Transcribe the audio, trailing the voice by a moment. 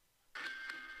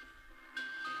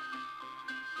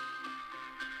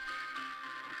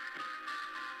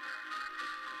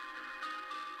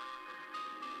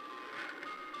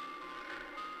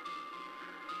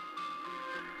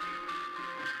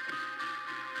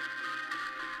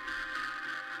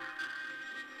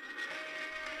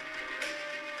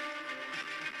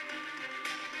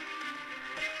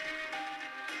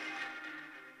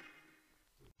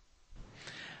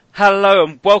Hello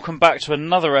and welcome back to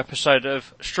another episode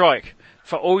of Strike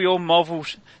for all your Marvel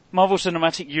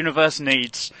Cinematic Universe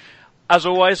needs. As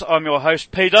always, I'm your host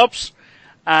P-Dubs,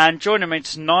 and joining me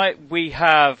tonight we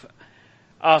have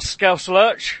our Scouse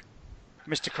Lurch,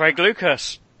 Mr. Craig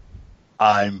Lucas.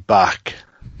 I'm back.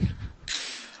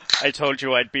 I told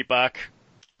you I'd be back.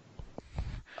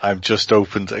 I've just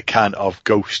opened a can of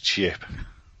Ghost Ship.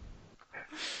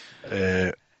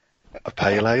 A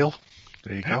pale ale.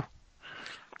 There you go.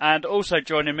 And also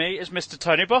joining me is Mr.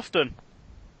 Tony Bofton.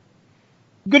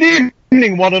 Good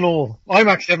evening, one and all. I'm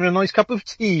actually having a nice cup of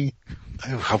tea.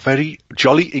 Oh, how very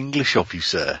jolly English of you,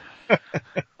 sir.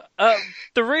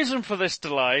 The reason for this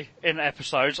delay in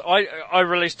episodes, I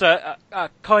released a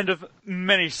kind of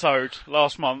mini-sode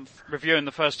last month, reviewing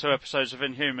the first two episodes of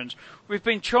Inhumans. We've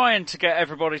been trying to get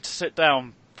everybody to sit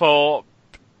down for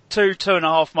two and a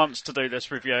half months to do this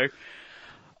review.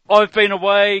 I've been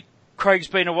away, Craig's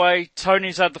been away,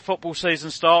 Tony's had the football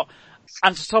season start,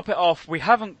 and to top it off, we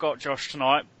haven't got Josh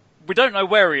tonight. We don't know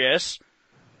where he is.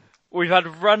 We've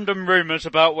had random rumours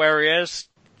about where he is.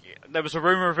 There was a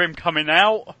rumour of him coming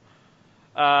out.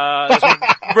 There's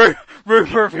a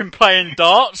rumour of him playing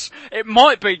darts. It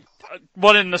might be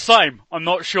one in the same. I'm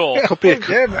not sure. It could be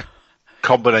a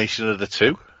combination of the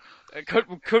two. It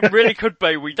could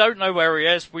be. We don't know where he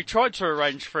is. We tried to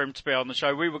arrange for him to be on the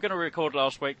show. We were going to record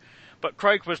last week, but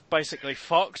Craig was basically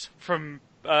fucked from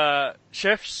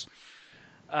shifts.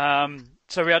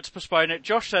 So we had to postpone it.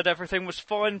 Josh said everything was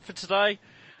fine for today.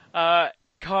 I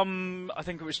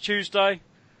think it was Tuesday.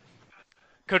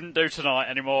 Couldn't do tonight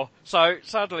anymore. So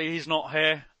sadly he's not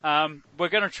here. We're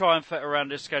going to try and fit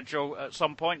around his schedule at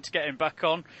some point to get him back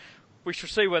on. We shall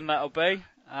see when that'll be.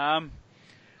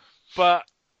 But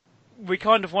we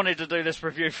kind of wanted to do this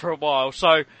review for a while,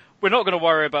 so we're not going to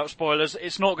worry about spoilers.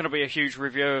 It's not going to be a huge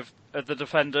review of The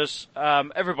Defenders.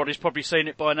 Everybody's probably seen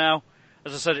it by now.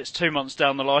 As I said, it's 2 months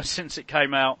down the line since it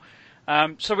came out.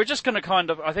 So we're just going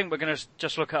to I think we're going to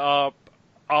just look at our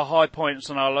high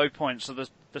points and our low points of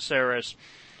the series.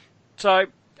 So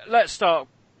let's start.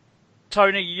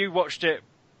 Tony, you watched it.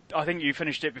 I think you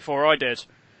finished it before I did.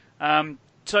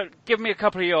 So give me a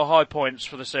couple of your high points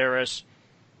for the series.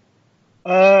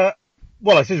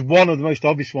 Well, I suppose one of the most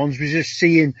obvious ones was just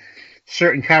seeing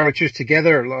certain characters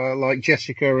together, like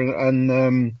Jessica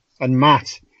and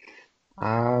Matt.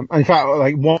 In fact,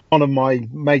 like one of my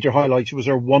major highlights was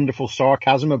her wonderful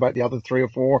sarcasm about the other three or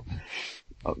four.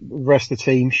 The rest of the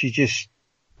team, she just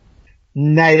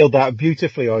nailed that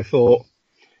beautifully, I thought.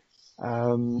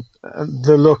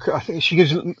 The look, I think she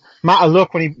gives Matt a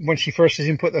look when she first sees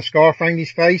him put the scarf around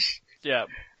his face. Yeah.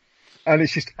 And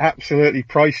it's just absolutely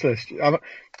priceless.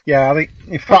 I think,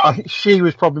 in fact, she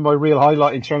was probably my real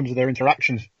highlight in terms of their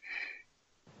interactions.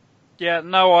 Yeah,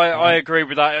 no, I agree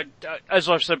with that. As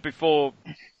I've said before,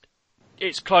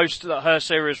 it's close to that her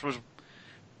series was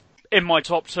in my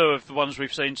top two of the ones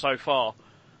we've seen so far.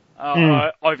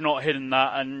 I've not hidden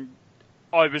that, and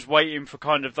I was waiting for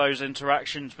kind of those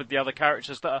interactions with the other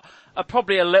characters that are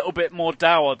probably a little bit more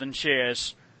dour than she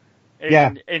is.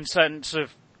 In sense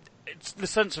of, it's the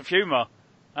sense of humour.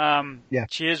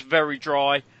 She is very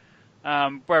dry,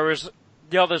 whereas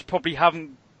the others probably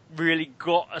haven't really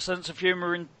got a sense of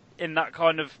humour in that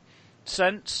kind of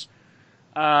sense.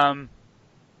 And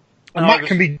Matt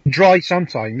can be dry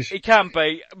sometimes. He can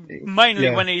be, mainly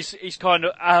when he's kind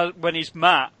of when he's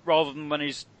Matt rather than when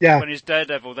he's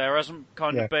Daredevil. There hasn't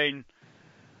kind of been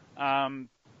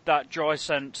that dry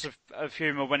sense of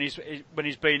humour when he's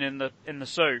been in the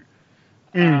suit.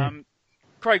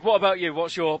 Craig, what about you?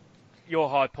 What's your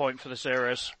high point for the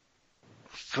series?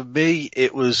 For me,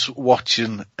 it was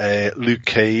watching Luke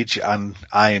Cage and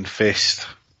Iron Fist,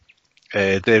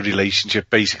 their relationship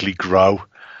basically grow,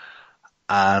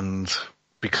 and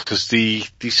because they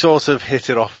sort of hit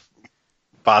it off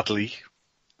badly,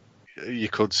 you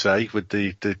could say, with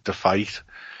the fight,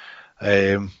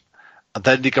 and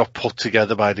then they got put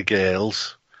together by the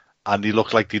girls, and they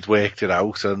looked like they'd worked it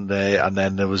out, and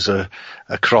then there was a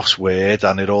crossword,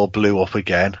 and it all blew up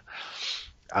again.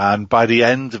 And by the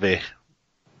end of it,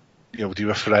 they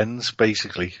were friends,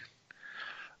 basically.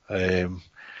 I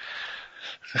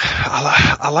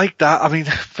like that. I mean,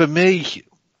 for me,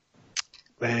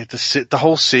 the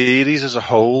whole series as a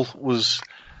whole was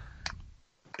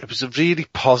a really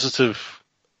positive,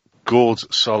 good,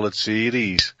 solid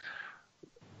series.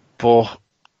 But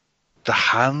the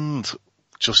hand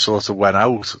just sort of went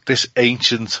out. This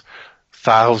ancient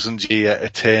 1,000-year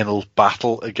eternal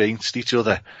battle against each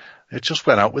other. It just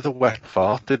went out with a wet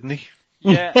fart, didn't he?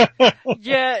 Yeah,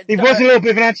 yeah. It was a little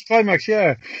bit of an anticlimax,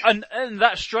 yeah. And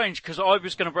that's strange, because I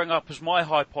was going to bring up as my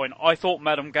high point, I thought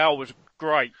Madame Gao was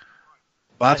great.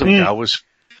 Madame Gao was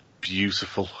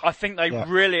beautiful. I think they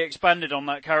really expanded on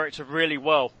that character really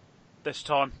well this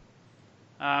time.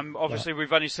 Obviously,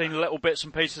 we've only seen little bits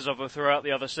and pieces of her throughout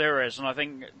the other series, and I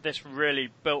think this really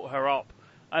built her up.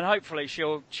 And hopefully,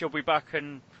 she'll be back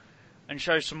and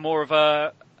show some more of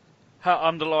her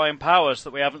underlying powers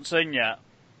that we haven't seen yet.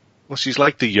 Well, she's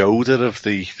like the Yoda of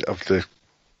the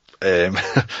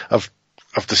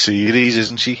of the series,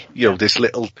 isn't she? You know, this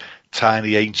little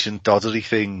tiny ancient doddery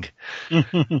thing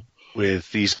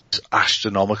with these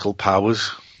astronomical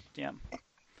powers. Yeah.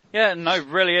 Yeah, no, it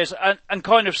really is. And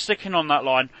kind of sticking on that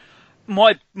line,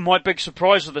 my big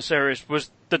surprise of the series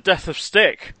was the death of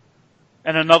Stick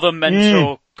in another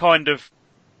mentor kind of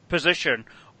position.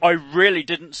 I really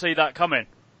didn't see that coming.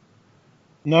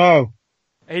 No.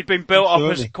 He'd been built up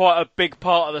as quite a big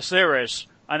part of the series,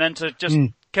 and then to just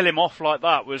kill him off like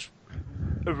that was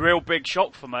a real big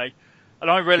shock for me. And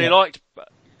I really liked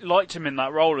him in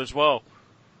that role as well.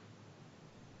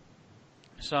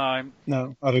 So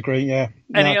no, I'd agree. Yeah.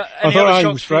 Any other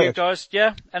shocks for you guys?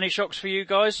 Yeah. Any shocks for you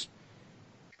guys?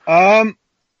 Well,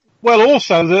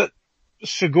 also that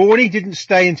Sigourney didn't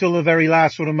stay until the very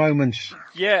last sort of moments.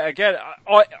 Yeah. Again,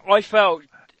 I felt,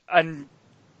 and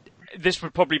this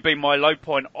would probably be my low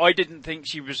point. I didn't think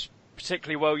she was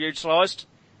particularly well utilised.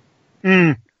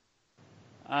 Yeah,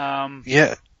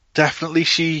 definitely.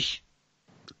 She's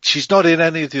not in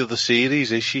any of the other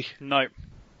series, is she? No.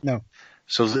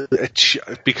 So,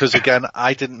 because again,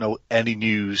 I didn't know any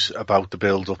news about the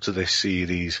build up to this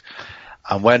series,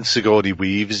 and when Sigourney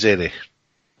Weaver's in it,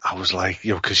 I was like,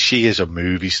 you know, because she is a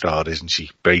movie star, isn't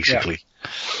she? Basically,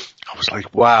 I was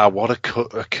like, wow, what a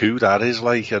coup that is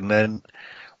like. And then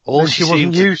she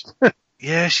wasn't used.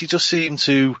 Yeah, she just seemed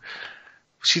to.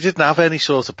 She didn't have any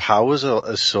sort of powers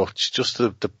as such, just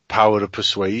the power of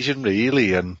persuasion,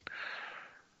 really, and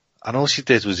all she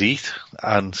did was eat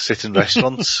and sit in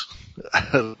restaurants.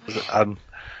 And,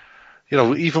 you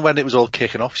know, even when it was all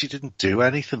kicking off, she didn't do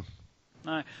anything.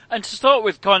 No. And to start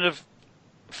with, kind of,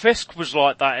 Fisk was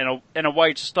like that in a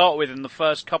way to start with in the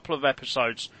first couple of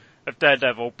episodes of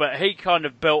Daredevil, but he kind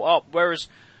of built up, whereas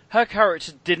her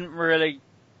character didn't really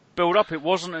build up. It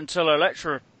wasn't until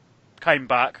Elektra came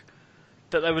back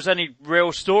that there was any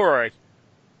real story.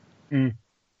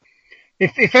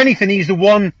 If anything, he's the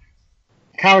one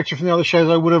character from the other shows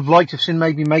I would have liked to have seen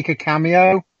maybe make a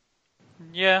cameo.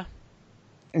 Yeah.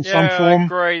 In some form. I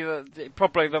agree that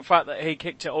probably the fact that he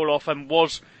kicked it all off and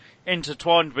was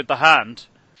intertwined with the Hand.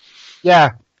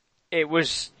 Yeah. It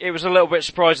was a little bit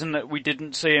surprising that we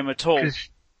didn't see him at all.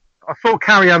 I thought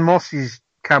Carrie-Anne Moss's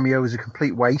cameo was a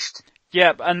complete waste.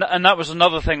 Yeah, and that was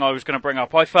another thing I was going to bring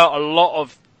up. I felt a lot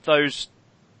of those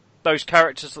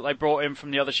characters that they brought in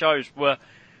from the other shows were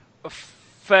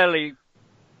fairly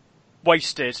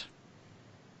wasted.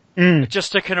 Just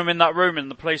sticking them in that room in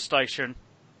the police station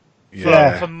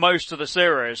for most of the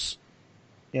series.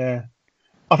 Yeah.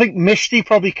 I think Misty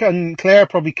and Claire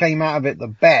probably came out of it the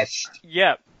best.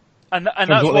 Yeah. And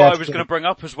that's what I was going to bring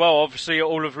up as well. Obviously,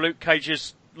 all of Luke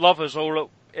Cage's lovers all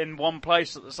in one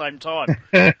place at the same time.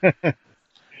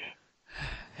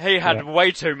 He had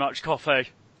way too much coffee.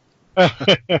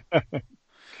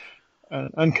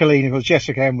 And Colleen, of course,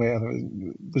 Jessica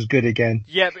Henwick was good again.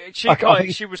 Yeah, but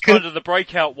she was kind of the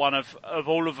breakout one of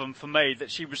all of them for me,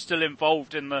 that she was still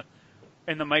involved in the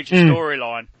major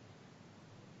storyline.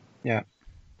 Yeah.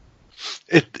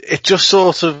 It just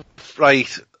sort of,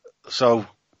 right, so,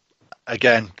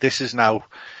 again, this is now,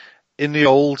 in the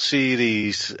old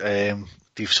series,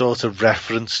 they've sort of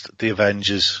referenced the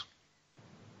Avengers,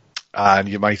 and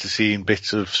you might have seen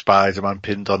bits of Spider-Man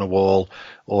pinned on a wall,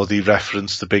 or they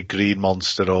referenced the big green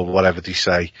monster, or whatever they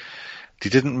say. They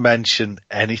didn't mention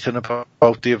anything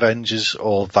about the Avengers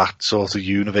or that sort of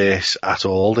universe at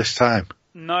all this time.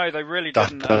 No, they really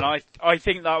didn't, and I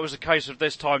think that was a case of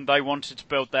this time they wanted to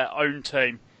build their own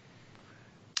team.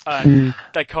 And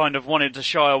they kind of wanted to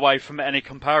shy away from any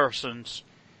comparisons.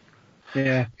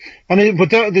 Yeah. I mean, but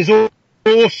there's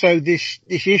also this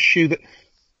issue that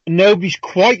nobody's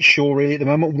quite sure really at the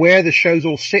moment where the shows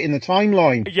all sit in the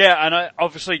timeline. Yeah, and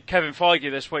obviously Kevin Feige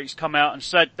this week's come out and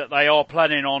said that they are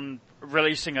planning on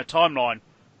releasing a timeline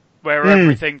where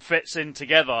everything fits in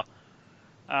together.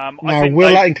 Now,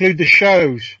 will that include the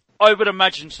shows? I would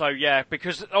imagine so, yeah,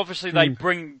 because obviously they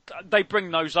bring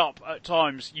those up at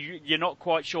times. You're not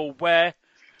quite sure where.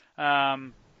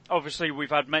 Obviously, we've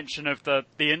had mention of the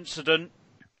incident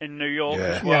in New York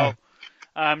as well.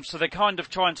 Yeah. So they're kind of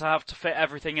trying to have to fit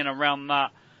everything in around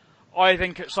that. I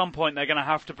think at some point they're going to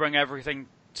have to bring everything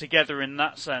together in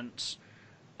that sense.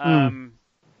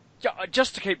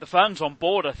 Just to keep the fans on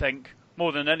board, I think,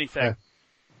 more than anything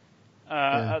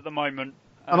at the moment.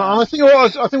 And I think I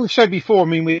think we've said before. I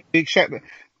mean, we accept that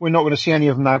we're not going to see any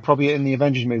of them now, probably in the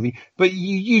Avengers movie. But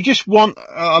you just want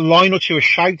a line or two, a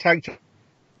shout out to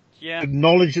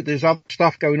acknowledge that there's other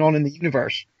stuff going on in the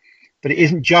universe. But it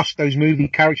isn't just those movie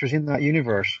characters in that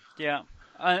universe. Yeah.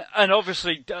 And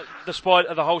obviously,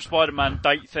 the whole Spider-Man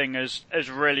date thing has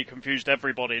really confused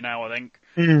everybody now, I think.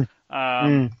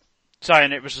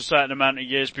 Saying it was a certain amount of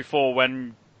years before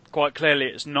when quite clearly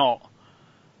it's not.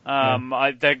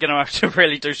 They're going to have to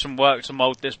really do some work to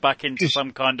mould this back into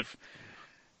some kind of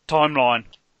timeline.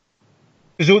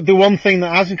 Because the one thing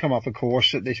that hasn't come up, of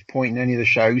course, at this point in any of the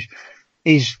shows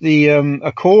is the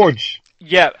Accords.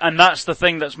 Yeah, and that's the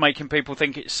thing that's making people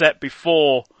think it's set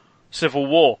before Civil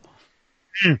War.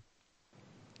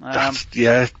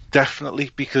 Yeah,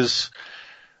 definitely, because,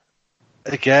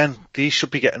 again, these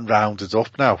should be getting rounded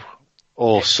up now.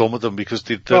 Or some of them, because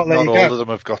not all of them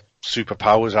have got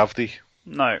superpowers, have they?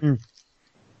 No.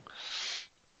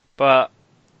 But,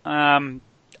 I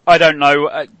don't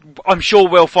know. I'm sure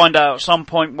we'll find out at some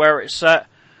point where it's set.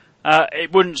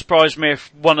 It wouldn't surprise me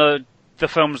if one of the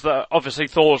films that, obviously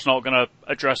Thor's not going to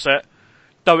address it,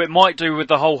 though it might do with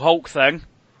the whole Hulk thing,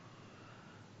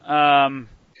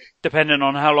 depending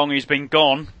on how long he's been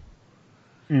gone.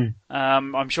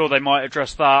 I'm sure they might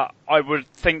address that. I would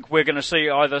think we're going to see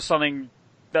either something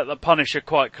that the Punisher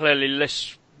quite clearly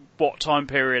lists what time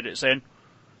period it's in.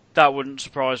 That wouldn't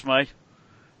surprise me.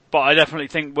 But I definitely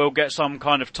think we'll get some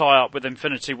kind of tie-up with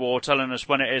Infinity War telling us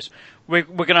when it is. We're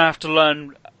going to have to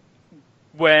learn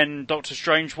when Doctor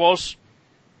Strange was.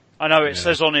 I know it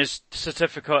says on his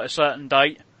certificate a certain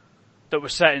date that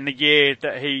was set in the year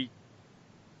that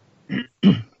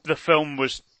the film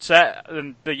was set,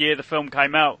 and the year the film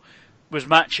came out was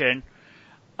matching.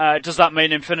 Does that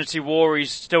mean Infinity War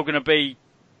is still going to be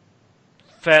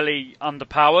fairly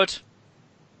underpowered?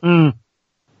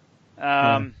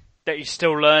 That he's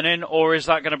still learning, or is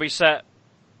that going to be set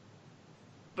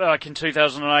like in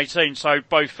 2018, so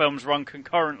both films run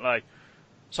concurrently?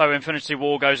 So Infinity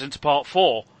War goes into part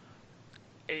 4.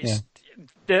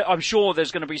 I'm sure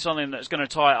there's going to be something that's going to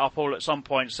tie it up all at some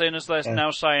point, seeing as they're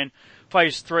now saying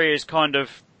Phase 3 is kind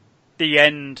of the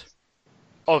end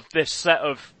of this set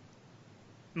of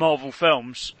Marvel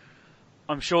films.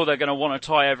 I'm sure they're going to want to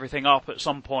tie everything up at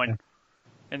some point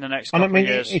in the next couple of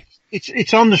years.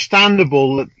 It's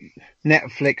understandable that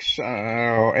Netflix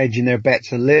are edging their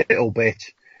bets a little bit,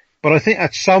 but I think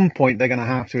at some point they're going to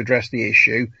have to address the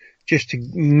issue just to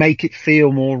make it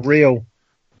feel more real.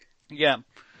 Yeah.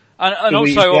 And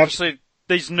also, obviously,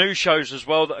 these new shows as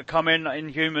well that are coming,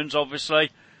 Inhumans, obviously,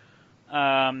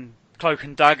 Cloak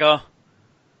and Dagger,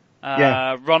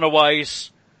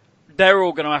 Runaways, they're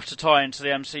all going to have to tie into the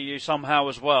MCU somehow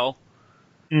as well.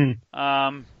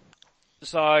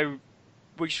 So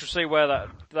we shall see where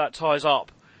that ties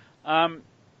up.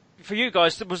 For you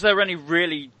guys, was there any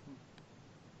really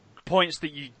points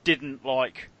that you didn't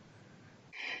like?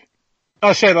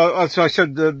 I said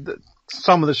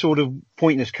some of the sort of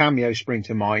pointless cameos spring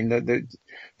to mind. That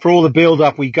for all the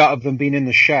build-up we got of them being in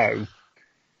the show,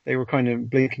 they were kind of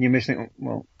blinking, you're missing.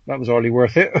 Well, that was hardly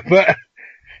worth it. But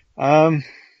and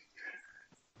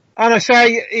I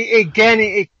say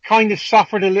it kind of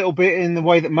suffered a little bit in the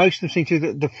way that most of them seem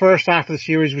to. The first half of the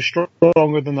series was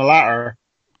stronger than the latter.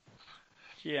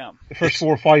 Yeah, the first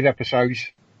 4 or 5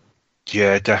 episodes.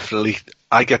 Yeah, definitely.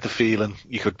 I get the feeling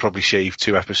you could probably shave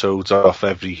 2 episodes off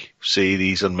every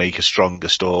series and make a stronger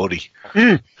story.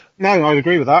 No, I'd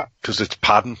agree with that. Because it's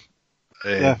padding.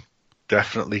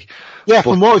 Definitely. Yeah,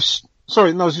 from what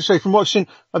I've seen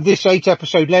of this 8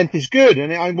 episode length is good,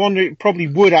 and I wonder it probably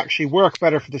would actually work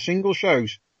better for the single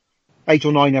shows. 8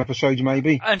 or 9 episodes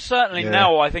maybe. And certainly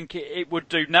now I think it would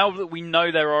do. Now that we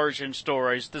know their origin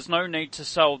stories, there's no need to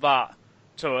sell that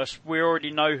to us. We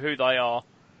already know who they are.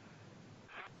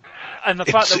 And the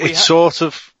fact that we sort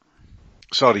of...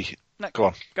 Sorry, go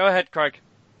on. Go ahead, Craig.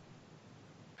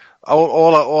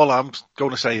 All I'm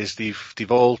going to say is they've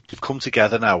come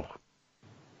together now.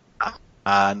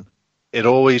 And it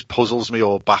always puzzles me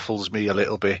or baffles me a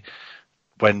little bit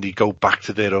when they go back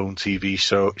to their own TV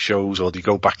shows or they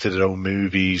go back to their own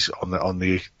movies on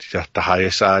the higher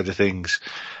side of things.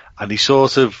 And they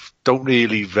sort of don't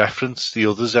really reference the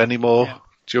others anymore. Yeah.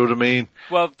 Do you know what I mean?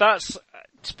 Well, that's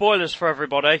spoilers for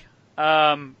everybody.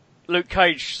 Luke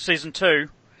Cage season 2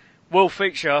 will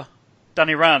feature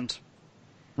Danny Rand.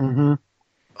 Mm-hmm.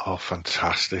 Oh,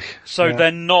 fantastic! So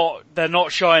they're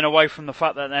not shying away from the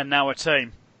fact that they're now a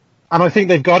team. And I think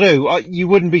they've got to. You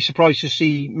wouldn't be surprised to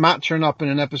see Matt turn up in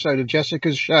an episode of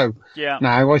Jessica's show. Yeah.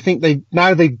 Now I think they've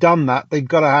done that. They've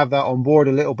got to have that on board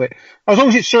a little bit, as long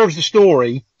as it serves the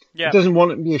story. Yeah. It doesn't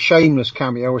want it to be a shameless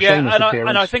cameo or shameless appearance.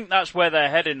 And I think that's where they're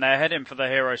heading. They're heading for the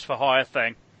Heroes for Hire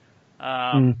thing.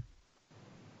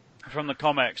 From the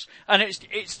comics. And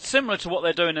it's similar to what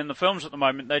they're doing in the films at the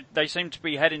moment. They seem to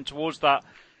be heading towards that,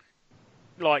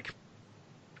 like,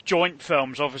 joint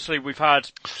films. Obviously, we've had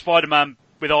Spider-Man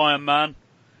with Iron Man.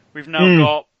 We've now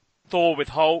got Thor with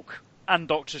Hulk and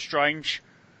Doctor Strange.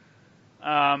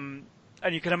 And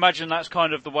you can imagine that's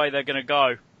kind of the way they're going to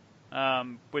go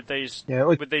with these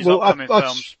upcoming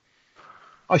films.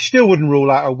 I still wouldn't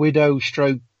rule out a Widow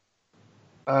stroke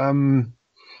Hawkeye.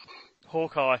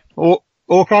 Hawkeye?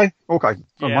 Yeah.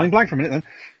 Mind blank for a minute then.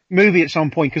 Movie at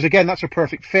some point, because again, that's a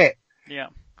perfect fit. Yeah.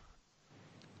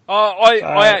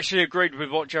 I actually agreed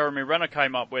with what Jeremy Renner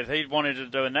came up with. He wanted to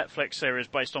do a Netflix series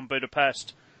based on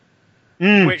Budapest,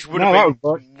 which would have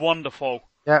been wonderful.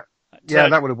 Yeah,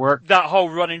 that would have worked. That whole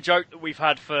running joke that we've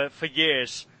had for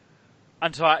years,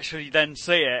 and to actually then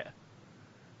see it.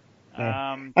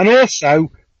 Yeah. And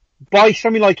also, by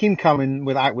somebody like him coming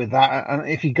with that, and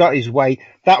if he got his way,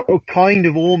 that would kind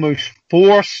of almost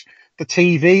force the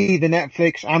TV, the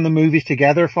Netflix, and the movies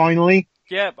together finally.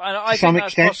 Yeah, and I think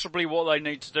that's possibly what they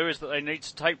need to do, is that they need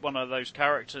to take one of those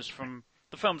characters from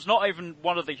the films, not even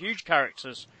one of the huge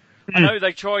characters. I know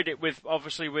they tried it with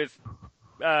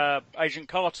Agent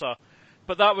Carter,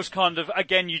 but that was kind of,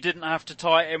 again, you didn't have to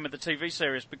tie it in with the TV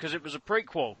series because it was a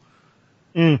prequel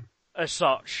as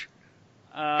such.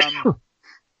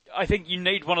 I think you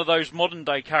need one of those modern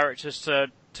day characters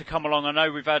to come along. I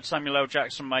know we've had Samuel L.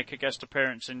 Jackson make a guest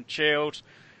appearance in S.H.I.E.L.D.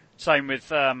 Same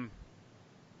with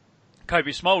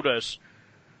Kobe Smulders.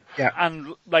 Yeah.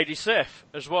 And Lady Sif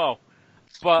as well.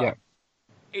 But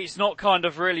it's not kind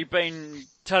of really been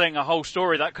telling a whole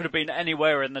story. That could have been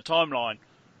anywhere in the timeline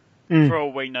for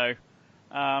all we know.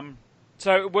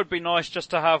 So it would be nice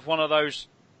just to have one of those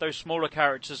smaller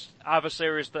characters have a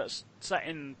series that's set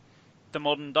in the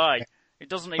modern day. It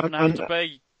doesn't even have to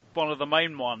be one of the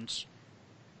main ones.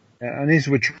 And his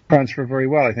would transfer very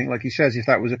well, I think. Like he says, if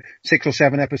that was a 6 or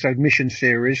 7 episode mission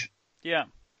series. Yeah.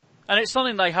 And it's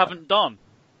something they haven't done.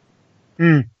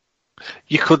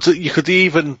 You could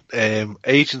even,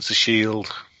 Agents of S.H.I.E.L.D.,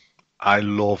 I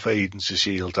love Agents of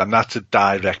S.H.I.E.L.D., and that's a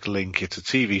direct link. It's a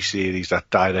TV series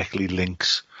that directly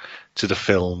links to the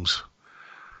films.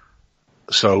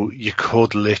 So you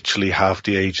could literally have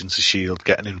the Agents of S.H.I.E.L.D.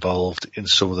 getting involved in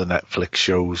some of the Netflix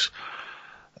shows.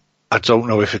 I don't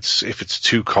know if it's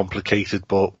too complicated,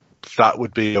 but that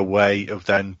would be a way of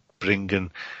then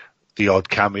bringing the odd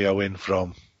cameo in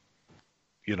from,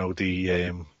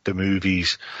 the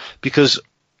movies, because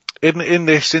in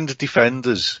the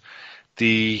Defenders,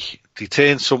 they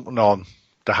turn something on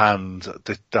the hand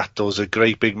that does a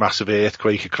great big massive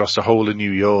earthquake across the whole of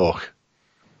New York.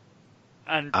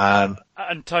 And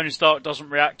Tony Stark doesn't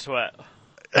react to it.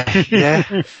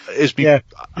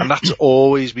 And that's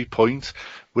always my point.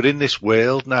 We're in this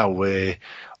world now where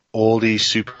all these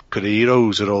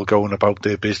superheroes are all going about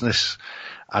their business,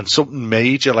 and something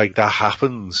major like that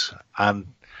happens, and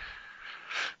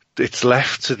it's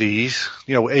left to these,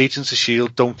 Agents of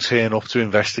S.H.I.E.L.D. don't turn up to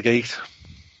investigate.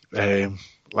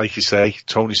 Like you say,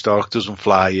 Tony Stark doesn't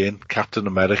fly in, Captain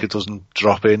America doesn't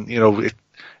drop in, it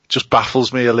just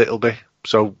baffles me a little bit.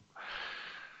 So,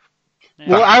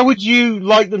 well, how would you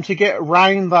like them to get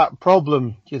around that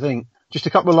problem, do you think? Just a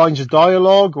couple of lines of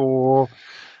dialogue, or?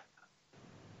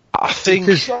 I think,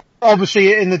 because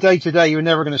obviously in the day-to-day you're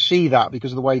never going to see that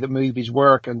because of the way that movies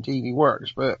work and TV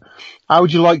works, but how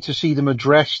would you like to see them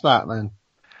address that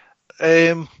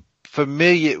then? For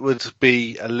me it would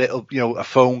be a little, a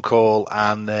phone call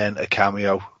and then a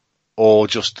cameo, or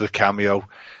just the cameo,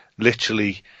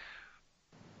 literally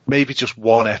maybe just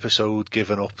one episode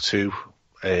given up to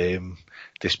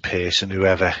this person,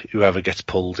 whoever gets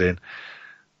pulled in.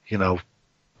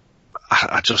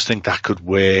 I just think that could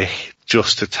work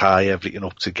just to tie everything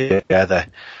up together,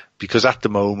 because at the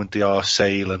moment they are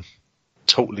sailing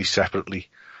totally separately.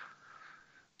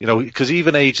 Because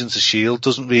even Agents of S.H.I.E.L.D.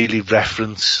 doesn't really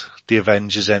reference the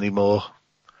Avengers anymore.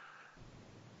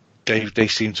 They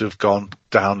seem to have gone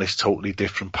down this totally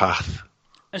different path.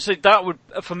 And so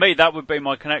for me, that would be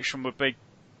my connection, would be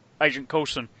Agent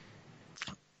Coulson.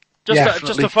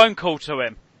 Just a phone call to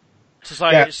him to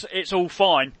say it's all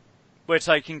fine. We're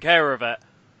taking care of it.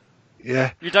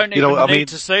 Yeah. You don't even need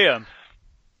to see him.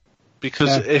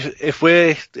 Because if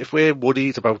we're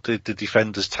worried about the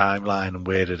Defenders timeline and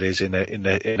where it is in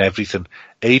everything,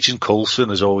 Agent Coulson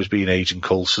has always been Agent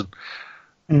Coulson.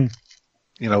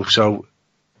 So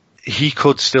he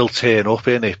could still turn up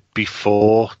in it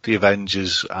before the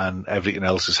Avengers and everything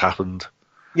else has happened.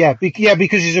 Yeah,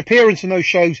 because his appearance in those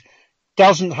shows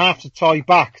doesn't have to tie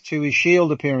back to his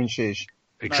S.H.I.E.L.D. appearances.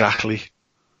 Exactly.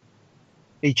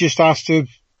 He just has to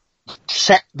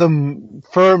set them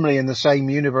firmly in the same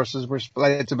universe as we're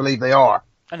led to believe they are.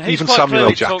 And he's Even quite Samuel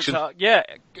L. clearly talked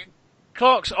Jackson.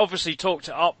 Clark's obviously talked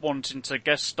it up wanting to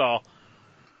guest star.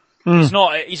 He's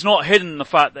not hidden the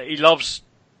fact that he loves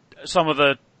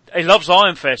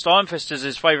Iron Fist. Iron Fist is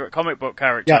his favourite comic book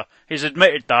character. Yeah. He's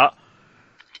admitted that.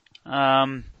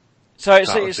 So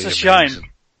it's a shame.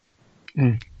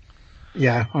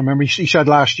 Yeah, I remember he said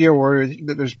last year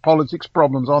that there's politics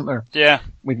problems, aren't there? Yeah.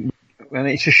 And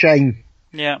it's a shame.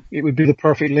 Yeah. It would be the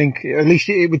perfect link. At least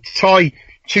it would tie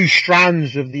two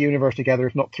strands of the universe together,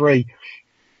 if not three,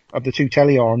 of the two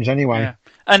telearms anyway. Yeah.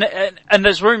 And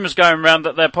there's rumours going around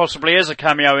that there possibly is a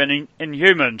cameo in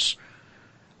Inhumans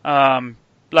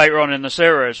later on in the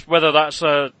series. Whether that's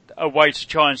a way to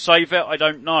try and save it, I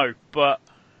don't know. But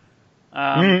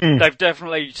they've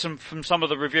definitely from some of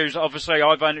the reviews. Obviously,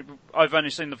 I've only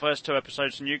seen the first 2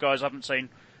 episodes, and you guys haven't seen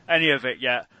any of it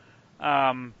yet.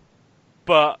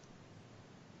 But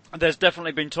there's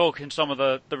definitely been talk in some of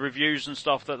the reviews and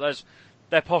stuff that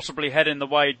they're possibly heading the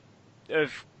way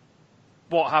of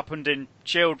what happened in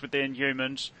S.H.I.E.L.D. with the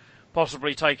Inhumans,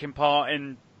 possibly taking part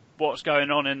in what's going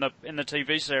on in the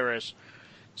TV series.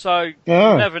 So you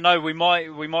never know. We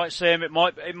might see him. It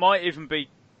might even be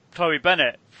Chloe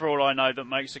Bennett, for all I know, that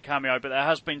makes a cameo. But there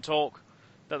has been talk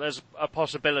that there's a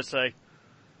possibility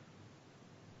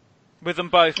with them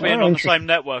both being on the same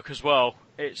network as well.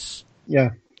 It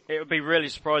would be really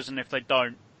surprising if they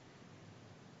don't.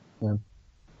 Yeah.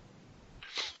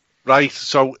 Right.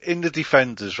 So in the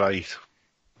Defenders, right.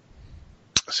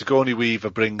 Sigourney Weaver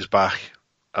brings back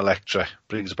Elektra,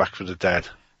 brings her back from the dead.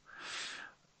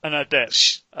 And her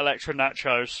dips, Elektra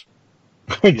Nachos.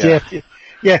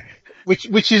 Yeah.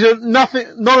 Which is not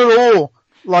at all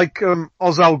like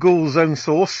Oz Al Ghul's own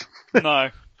sauce. No.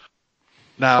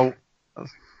 Now,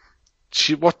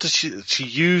 she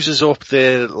uses up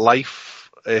their life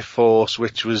force,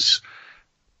 which was,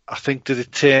 I think, did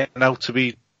it turn out to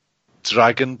be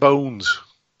dragon bones?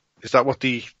 Is that what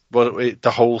the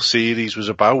whole series was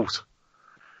about?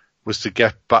 Was to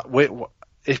get back?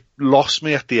 It lost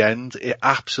me at the end. It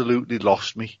absolutely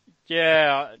lost me.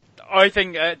 Yeah, I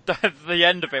think the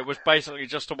end of it was basically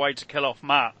just a way to kill off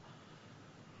Matt.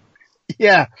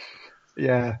 Yeah.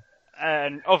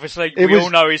 And obviously we all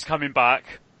know he's coming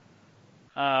back.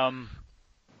 From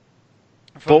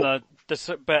the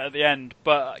bit at the end.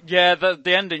 But yeah,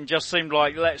 the ending just seemed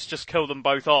like, let's just kill them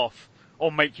both off.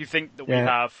 Or make you think that we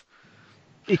have.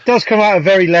 It does come out of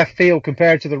very left field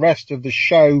compared to the rest of the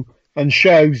show and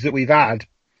shows that we've had.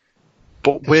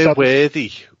 But where were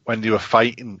they when they were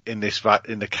fighting in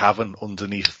the cavern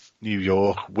underneath New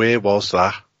York? Where was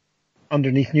that?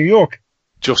 Underneath New York.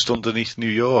 Just underneath New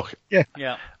York.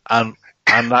 Yeah. And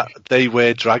that they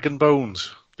were dragon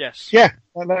bones. Yes. Yeah.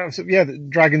 The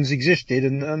dragons existed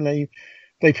and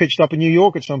they pitched up in New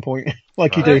York at some point,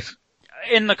 like you do.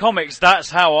 In the comics,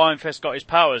 that's how Iron Fist got his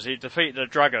powers. He defeated a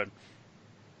dragon.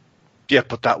 Yeah,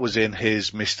 but that was in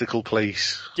his mystical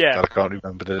place. Yeah. That I can't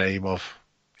remember the name of.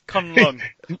 Kunlun.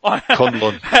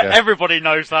 Kunlun. Yeah. Everybody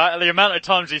knows that. The amount of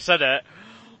times he said it.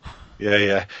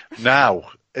 Yeah. Now,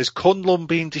 is Kunlun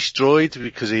being destroyed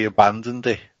because he abandoned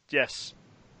it? Yes.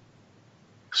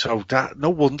 So no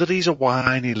wonder he's a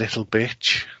whiny little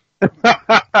bitch.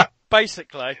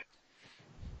 Basically.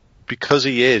 Because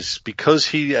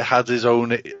he had his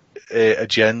own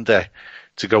agenda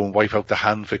to go and wipe out the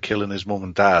Hand for killing his mum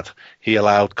and dad, he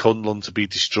allowed Kunlun to be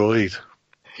destroyed.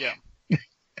 Yeah.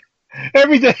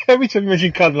 Every time you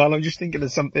mention Kunlun, I'm just thinking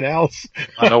of something else.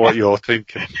 I know what you're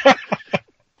thinking.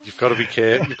 You've got to be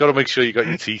careful. You've got to make sure you got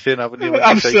your teeth in, haven't you?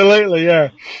 Absolutely, yeah.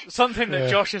 Something that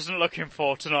Josh isn't looking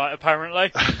for tonight,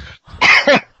 apparently.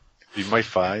 You might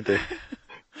find it.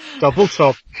 Double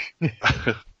top.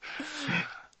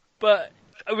 But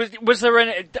was there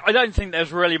any? I don't think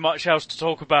there's really much else to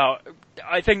talk about.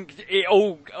 I think it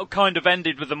all kind of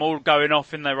ended with them all going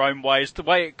off in their own ways. The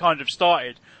way it kind of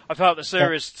started, I felt the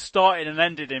series started and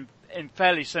ended in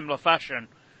fairly similar fashion,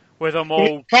 with them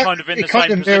all kind of in the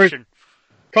same position.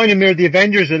 Kind of mirrored the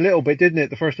Avengers a little bit, didn't it?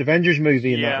 The first Avengers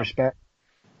movie in that respect,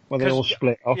 where they all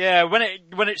split off. Yeah, when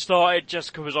it started,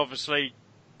 Jessica was obviously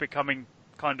becoming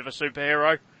kind of a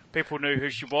superhero. People knew who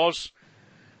she was.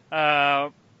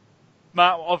 Matt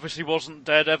obviously wasn't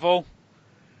Daredevil.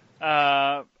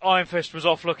 Iron Fist was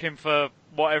off looking for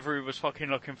whatever he was fucking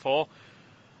looking for.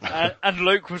 And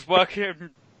Luke was working,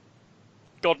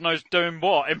 God knows doing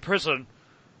what, in prison.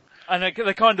 And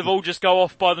they kind of all just go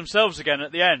off by themselves again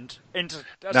at the end, into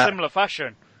a similar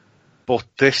fashion. But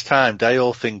this time, they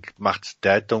all think Matt's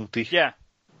dead, don't they? Yeah.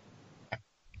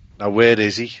 Now, where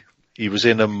is he? He was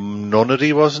in a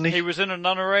nunnery, wasn't he? He was in a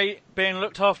nunnery being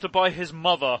looked after by his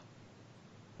mother.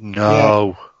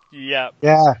 No. Yeah.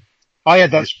 Yeah. I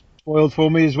had that spoiled for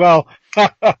me as well.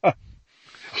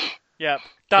 Yeah.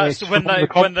 That's It's when from they,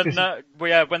 the when the,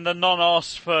 competition. when the nun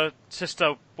asks for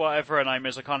sister, whatever her name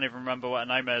is, I can't even remember what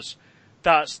her name is.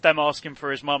 That's them asking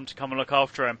for his mum to come and look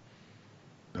after him.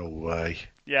 No way.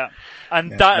 Yeah.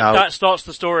 And Yeah. that starts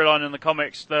the storyline in the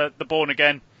comics, the Born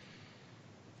Again,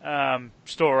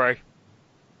 story.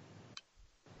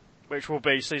 Which will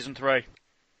be season 3.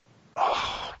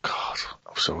 Oh, God.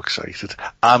 I'm so excited.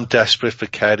 I'm desperate for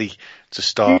Kerry to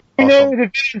start. You know who the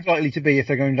villain's likely to be if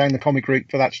they're going down the comic route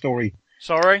for that story.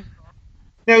 Sorry? You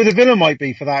know who the villain might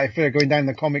be for that if they're going down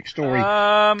the comic story.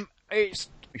 It's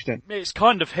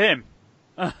kind of him.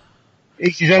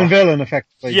 He's his own villain,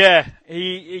 effectively. Yeah,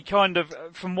 he kind of,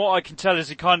 from what I can tell, is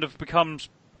he kind of becomes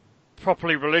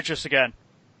properly religious again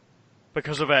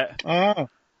because of it. Ah.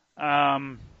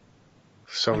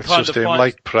 So it's kind just of him,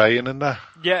 like, praying and that.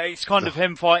 Yeah, it's kind of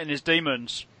him fighting his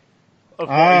demons of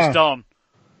what Ah. he's done.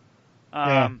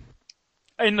 Yeah.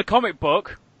 In the comic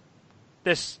book,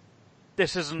 this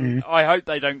isn't. I hope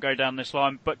they don't go down this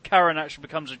line, but Karen actually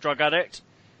becomes a drug addict.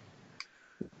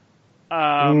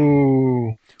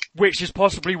 Ooh. Which is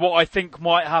possibly what I think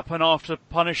might happen after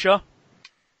Punisher.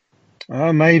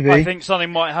 Oh, maybe. I think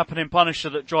something might happen in Punisher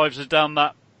that drives us down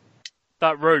that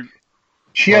route.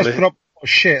 She has put up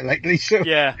shit lately, so.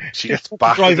 Yeah. She gets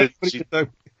battered.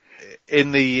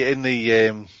 In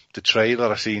the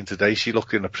trailer I seen today, she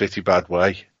looked in a pretty bad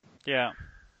way. Yeah.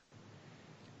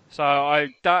 So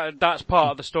that's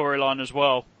part of the storyline as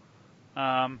well.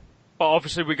 But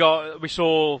obviously we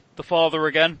saw the father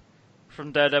again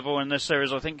from Daredevil in this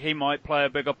series. I think he might play a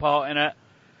bigger part in it.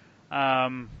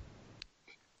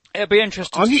 It'll be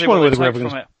interesting to see what they take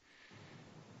from it.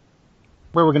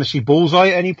 Where we're going to see Bullseye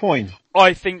at any point.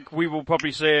 I think we will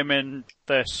probably see him in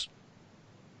this.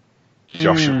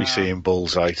 Josh will be seeing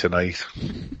Bullseye tonight.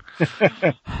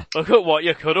 Look at what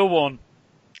you could have won.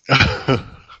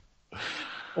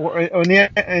 Or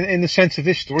in the sense of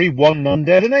this story, 1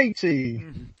 undead and 80.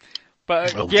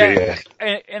 But dear.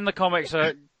 in the comics,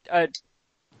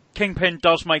 Kingpin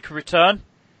does make a return.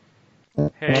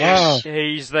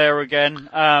 He's there again,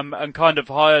 and kind of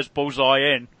hires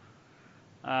Bullseye in.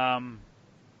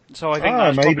 So I think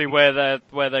that's probably where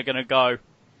they're going to go.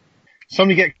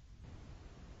 Somebody get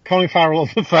Colin Farrell on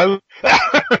the phone.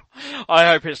 I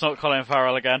hope it's not Colin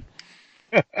Farrell again.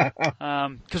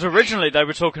 Because originally they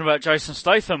were talking about Jason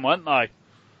Statham, weren't they?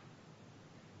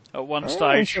 At one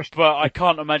stage, but I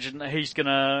can't imagine that he's going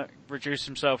to reduce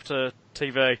himself to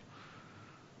TV.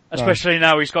 Especially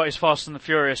now he's got his Fast and the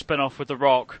Furious spin-off with The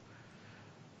Rock.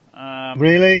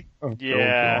 Really? Oh,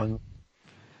 yeah. God.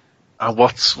 And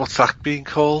what's that being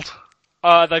called?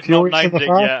 They've Furious not named it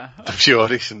yet. The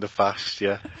Furious and the Fast,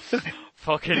 yeah.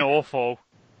 Fucking awful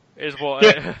is what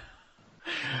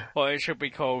it should be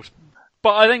called.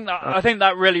 But I think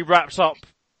that really wraps up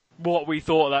what we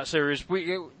thought of that series.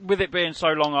 With it being so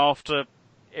long after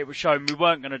it was shown, we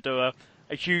weren't going to do a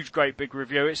huge, great big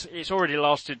review. It's already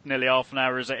lasted nearly half an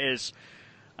hour as it is,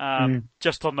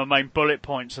 just on the main bullet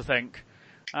points, I think.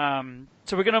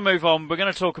 So we're going to move on. We're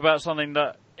going to talk about something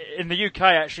that in the UK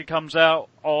actually comes out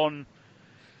on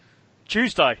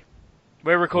Tuesday.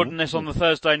 We're recording this on the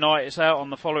Thursday night. It's out on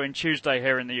the following Tuesday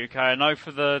here in the UK. I know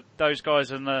for those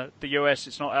guys in the US,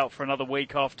 it's not out for another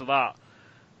week after that.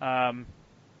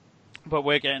 But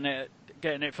we're getting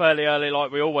it fairly early,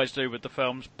 like we always do with the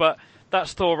films. But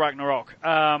that's Thor Ragnarok.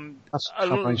 That's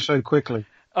happening so quickly.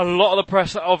 A lot of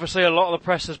the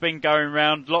press has been going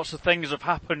around. Lots of things have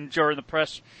happened during the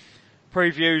press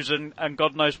previews and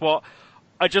God knows what.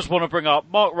 I just want to bring up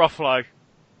Mark Ruffalo.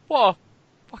 What a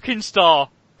fucking star.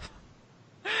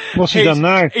 What's he done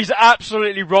now? He's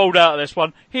absolutely rolled out of this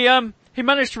one. He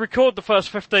managed to record the first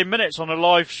 15 minutes on a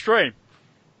live stream.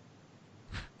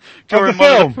 Of the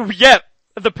film? Yep,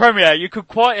 the premiere. You could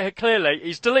quite clearly,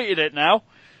 he's deleted it now,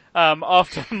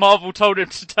 after Marvel told him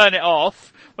to turn it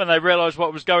off when they realised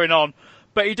what was going on.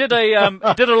 But he did a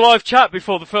live chat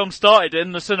before the film started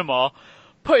in the cinema,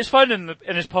 put his phone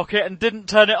in his pocket and didn't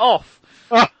turn it off.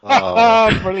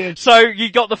 Oh, brilliant. So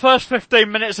you got the first 15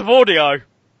 minutes of audio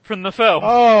from the film.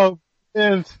 Oh,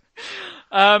 brilliant.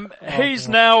 He's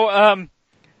now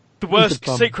the worst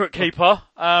secret keeper.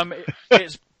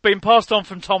 It's been passed on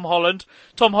from Tom Holland.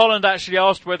 Tom Holland actually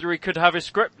asked whether he could have his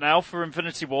script now for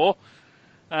Infinity War,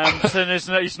 since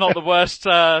he's not the worst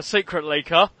secret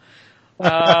leaker.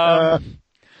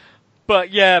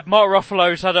 But yeah, Mark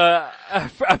Ruffalo's had a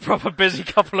proper busy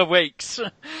couple of weeks.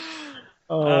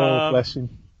 Oh, bless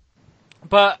him.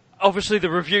 But obviously the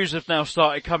reviews have now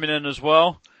started coming in as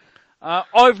well.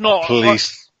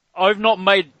 Please. I've not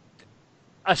made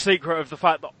a secret of the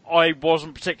fact that I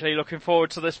wasn't particularly looking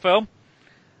forward to this film.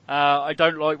 I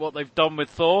don't like what they've done with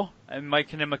Thor and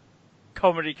making him a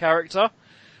comedy character.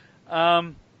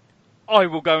 I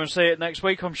will go and see it next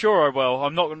week. I'm sure I will.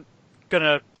 I'm not going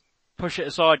to push it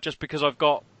aside just because I've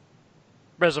got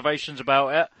reservations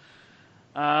about it.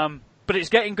 But it's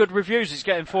getting good reviews. It's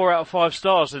getting 4 out of 5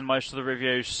 stars in most of the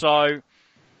reviews. So,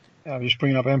 I'm just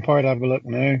bringing up Empire to have a look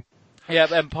now. Yeah,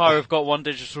 Empire have got One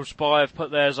Digital Spy. Have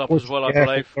put theirs up as well, I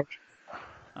believe.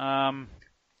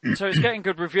 So it's getting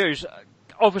good reviews.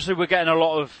 Obviously, we're getting a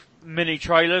lot of mini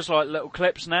trailers, like little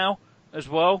clips now, as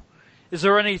well. Is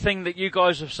there anything that you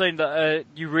guys have seen that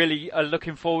you really are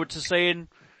looking forward to seeing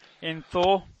in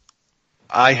Thor?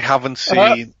 I haven't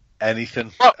seen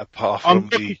anything apart from I'm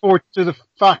looking forward to the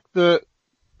fact that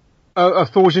of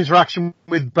Thor's interaction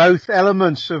with both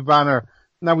elements of Banner.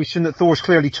 Now we've seen that Thor's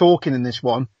clearly talking in this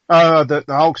one. The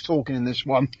Hulk's talking in this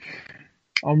one.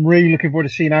 I'm really looking forward to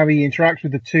seeing how he interacts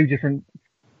with the two different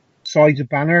sides of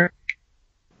Banner.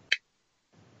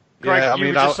 Greg, Yeah, you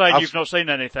were just saying you've not seen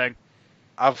anything.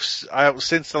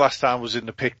 Since the last time I was in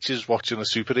the pictures watching a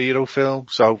superhero film,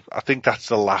 so I think that's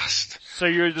the last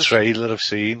trailer I've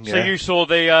seen. So you saw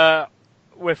the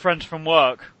We're Friends from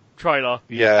Work trailer,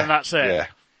 and that's it. Yeah,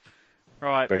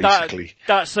 right. Basically,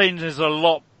 that scene is a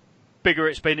lot bigger.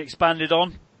 It's been expanded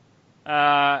on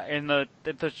in the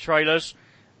trailers.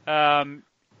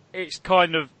 It's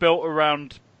kind of built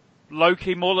around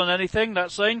Loki more than anything. That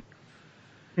scene,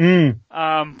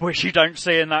 which you don't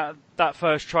see in that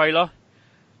first trailer.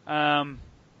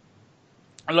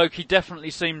 Loki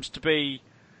definitely seems to be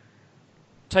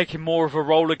taking more of a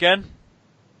role again,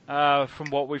 from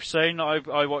what we've seen.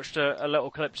 I watched a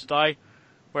little clip today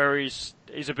where he's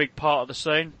a big part of the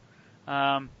scene.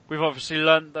 We've obviously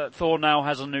learnt that Thor now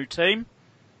has a new team,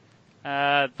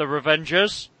 the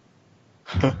Revengers.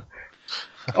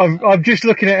 I'm just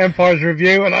looking at Empire's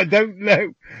review and I don't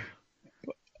know.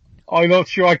 I'm not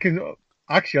sure I can.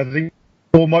 Actually, I think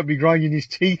Thor might be grinding his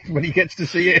teeth when he gets to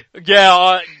see it.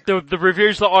 Yeah, the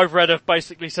reviews that I've read have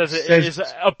basically says it is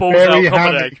a balls-out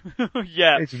comedy.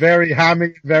 Yeah. It's very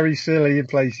hammy, very silly in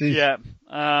places. Yeah.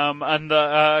 And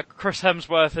Chris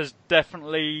Hemsworth has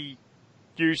definitely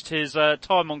used his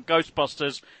time on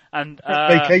Ghostbusters and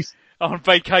on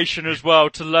vacation as well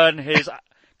to learn his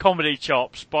comedy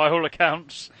chops, by all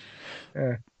accounts.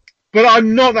 Yeah. But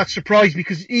I'm not that surprised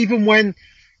because even when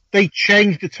they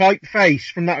changed the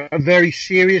typeface from that very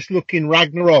serious-looking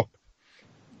Ragnarok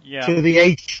to the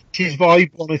 80s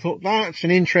vibe, and I thought that's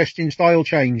an interesting style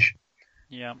change.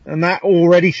 Yeah, and that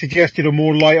already suggested a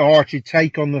more light-hearted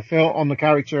take on the film, on the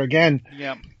character again.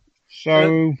 Yeah.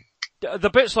 So the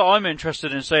bits that I'm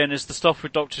interested in seeing is the stuff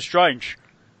with Doctor Strange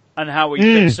and how he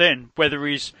fits in. Whether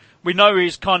we know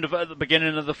he's kind of at the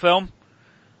beginning of the film.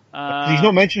 He's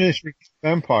not mentioning this with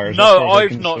vampires. No,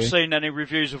 I've not seen any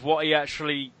reviews of what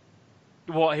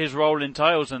his role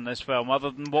entails in this film,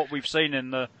 other than what we've seen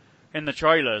in the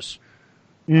trailers.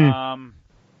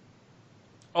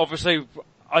 Obviously,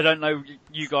 I don't know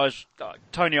you guys,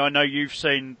 Tony. I know you've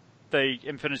seen the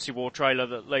Infinity War trailer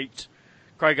that leaked.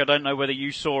 Craig, I don't know whether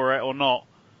you saw it or not.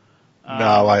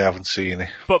 No, I haven't seen it.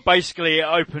 But basically, it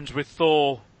opens with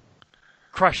Thor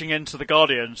crashing into the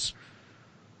Guardians.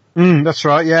 That's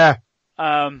right. Yeah.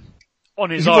 On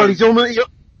his own. He's almost.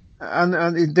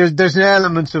 And there's an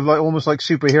element of almost like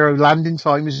superhero landing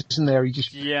time, isn't there? He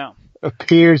just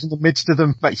appears in the midst of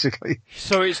them, basically.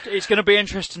 So it's going to be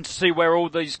interesting to see where all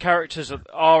these characters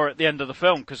are at the end of the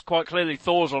film, because quite clearly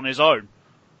Thor's on his own,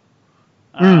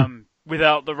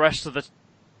 without the rest of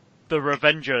the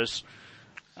Revengers.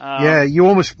 You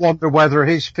almost wonder whether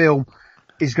his film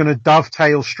is going to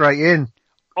dovetail straight in.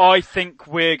 I think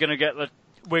we're going to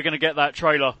get that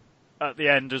trailer at the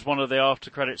end as one of the after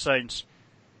credit scenes.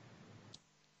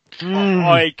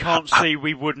 I can't see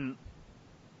we wouldn't.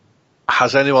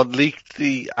 Has anyone leaked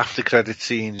the after credit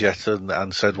scenes yet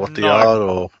and said what they are?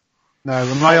 Or no,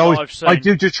 and I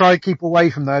do just try to keep away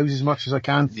from those as much as I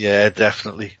can. Yeah,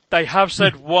 definitely. They have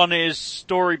said one is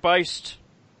story based,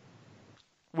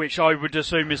 which I would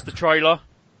assume is the trailer,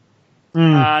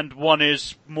 and one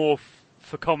is more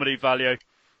for comedy value.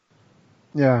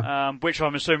 Yeah. Which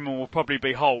I'm assuming will probably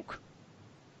be Hulk.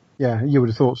 Yeah, you would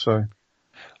have thought so.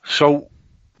 So,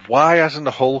 why hasn't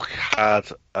the Hulk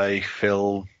had a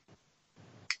film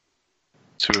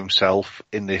to himself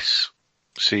in this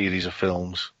series of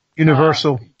films?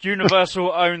 Universal.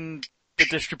 Universal own the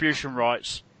distribution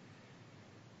rights.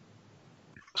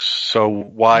 So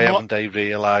why haven't they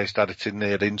realised that it's in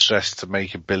their interest to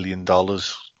make $1 billion?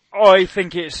 I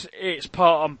think it's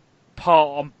part and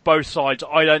part on both sides.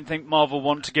 I don't think Marvel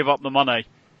want to give up the money.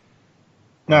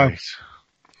 No. Right.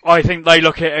 I think they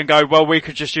look at it and go, well, we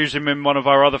could just use him in one of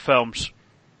our other films.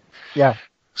 Yeah.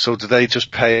 So do they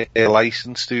just pay a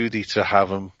license duty to have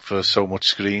him for so much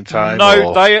screen time? No,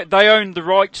 or... they own the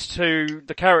rights to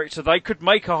the character. They could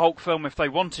make a Hulk film if they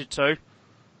wanted to,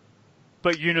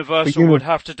 but Universal would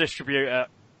have to distribute it.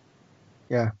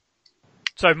 Yeah.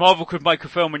 So Marvel could make a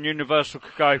film and Universal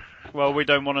could go, well, we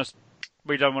don't want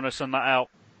to send that out.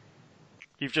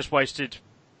 You've just wasted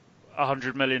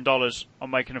 $100 million on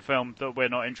making a film that we're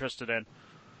not interested in.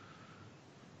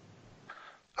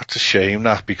 That's a shame,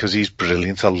 that, because he's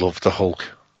brilliant. I love the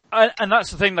Hulk. And that's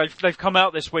the thing, they've come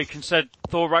out this week and said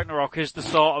Thor Ragnarok is the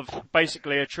start of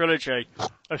basically a trilogy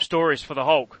of stories for the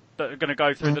Hulk that are going to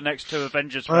go through the next two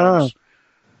Avengers films.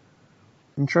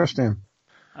 Interesting.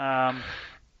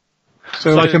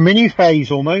 So like a mini phase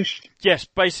almost. Yes,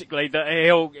 basically that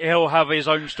he'll have his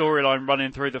own storyline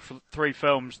running through the three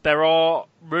films. There are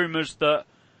rumours that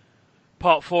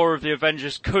Part 4 of the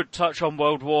Avengers could touch on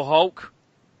World War Hulk.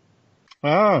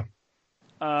 Ah.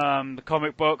 The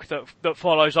comic book that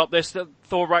follows up this. That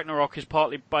Thor Ragnarok is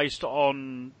partly based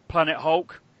on Planet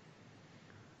Hulk.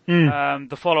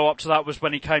 The follow-up to that was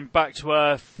when he came back to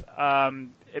Earth.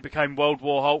 It became World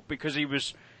War Hulk because he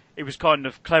was kind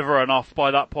of clever enough by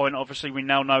that point. Obviously, we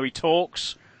now know he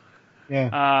talks. Yeah.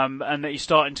 And that he's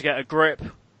starting to get a grip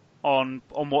on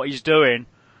what he's doing.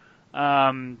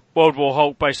 World War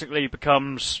Hulk basically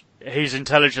becomes, he's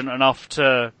intelligent enough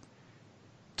to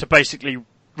basically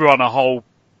run a whole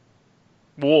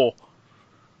war.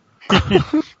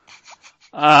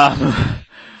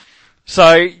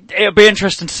 So it'll be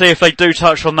interesting to see if they do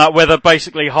touch on that, whether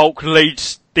basically Hulk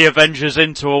leads the Avengers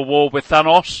into a war with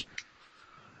Thanos.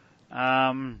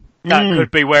 That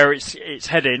could be where it's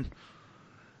heading.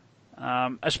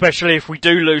 Especially if we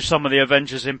do lose some of the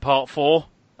Avengers in Part 3,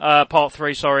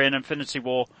 in Infinity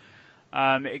War.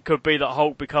 It could be that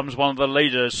Hulk becomes one of the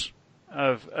leaders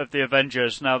of the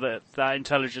Avengers now that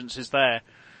intelligence is there.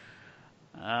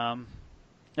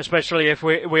 Especially if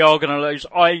we are going to lose.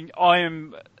 I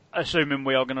am assuming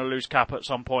we are going to lose Cap at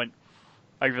some point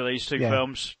over these two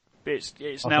films.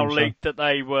 It's now leaked that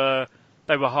they were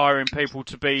hiring people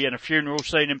to be in a funeral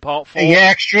scene in Part 4. Yeah,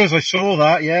 extras. I saw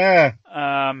that. Yeah.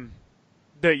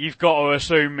 That you've got to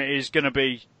assume it is going to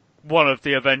be one of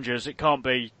the Avengers. It can't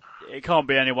be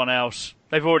anyone else.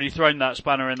 They've already thrown that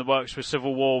spanner in the works with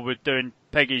Civil War with doing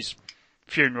Peggy's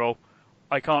funeral.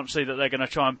 I can't see that they're going to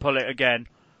try and pull it again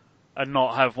and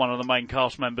not have one of the main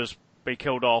cast members be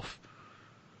killed off.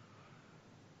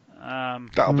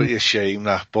 That'll be a shame,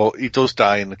 that. But he does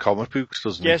die in the comic books,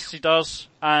 doesn't he? Yes, he does.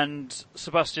 And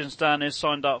Sebastian Stan is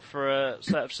signed up for a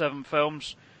set of 7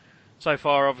 films. So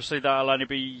far, obviously, that'll only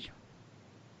be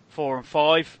 4 and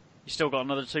 5. He's still got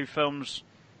another 2 films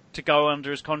to go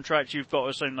under his contract. You've got to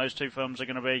assume those 2 films are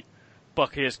going to be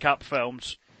Bucky as Cap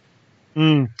films.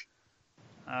 And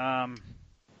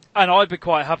I'd be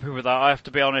quite happy with that, I have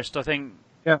to be honest. I think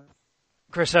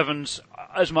Chris Evans,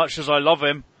 as much as I love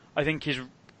him, I think his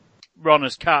run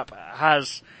as Cap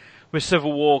has, with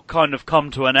Civil War, kind of come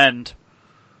to an end.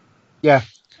 Yeah.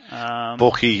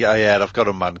 Bucky, I've got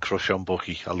a man crush on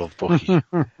Bucky. I love Bucky.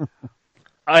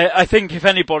 I think if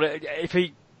anybody, if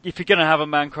you're going to have a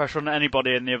man crush on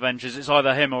anybody in the Avengers, it's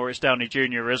either him or it's Downey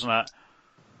Jr., isn't it?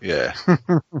 Yeah.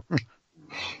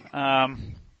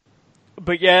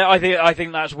 But yeah, I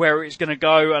think that's where it's going to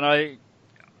go, and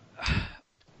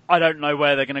I don't know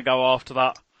where they're going to go after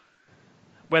that.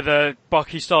 Whether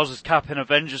Bucky stars as Cap in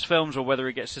Avengers films or whether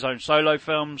he gets his own solo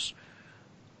films,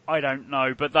 I don't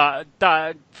know. But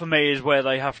that for me is where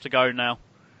they have to go now.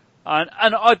 And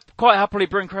I'd quite happily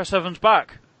bring Chris Evans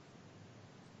back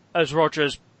as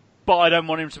Rogers, but I don't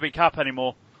want him to be Cap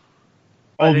anymore.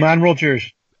 Old man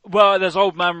Rogers. Well, there's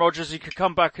Old Man Rogers. He could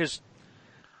come back as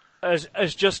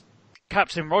just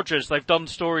Captain Rogers. They've done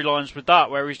storylines with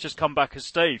that where he's just come back as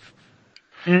Steve.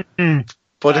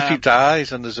 But if he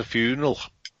dies and there's a funeral,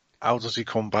 how does he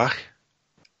come back?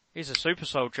 He's a super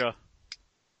soldier.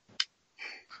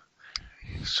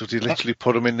 So they literally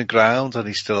put him in the ground and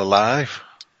he's still alive?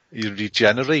 He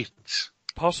regenerates?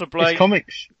 Possibly. It's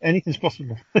comics. Anything's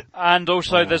possible. And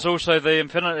also, there's also the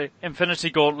Infinity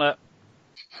Gauntlet.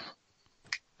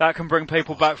 That can bring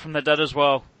people back from the dead as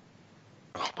well.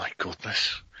 Oh my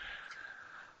goodness.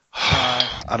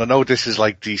 And I know this is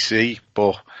like DC,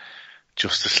 but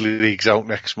Justice League's out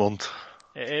next month.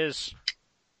 It is.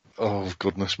 Oh,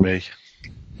 goodness me.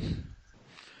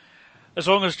 As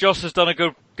long as Joss has done a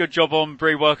good job on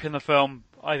reworking the film,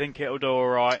 I think it'll do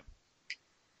alright.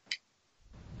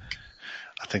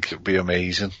 I think it'll be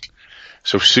amazing.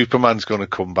 So Superman's going to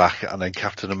come back, and then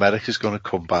Captain America's going to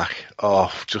come back.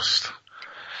 Oh,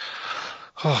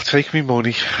 take me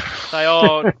money. They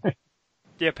are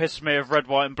the epitome of red,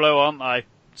 white and blue, aren't they?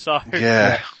 So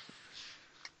Yeah.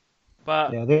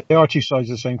 But Yeah, they are two sides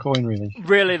of the same coin, really.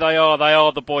 really they are. They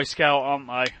are the Boy Scout, aren't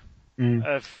they?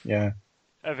 Yeah.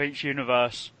 Of each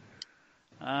universe.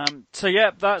 So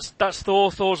yeah, that's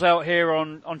Thor. Thor's out here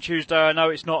on Tuesday. I know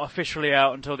it's not officially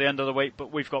out until the end of the week,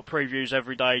 but we've got previews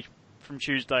every day from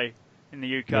Tuesday in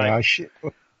the UK. Yeah,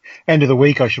 end of the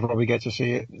week I should probably get to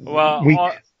see it. Well,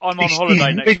 I'm on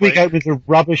holiday next big week. week openings are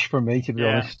rubbish for me, to be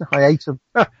Yeah. honest. I hate them.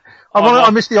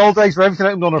 I miss the old days where everything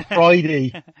opened on a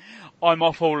Friday. I'm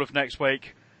off all of next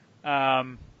week.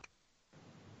 So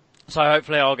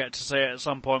hopefully I'll get to see it at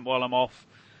some point while I'm off.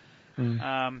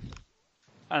 And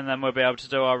then we'll be able to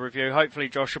do our review. Hopefully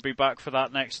Josh will be back for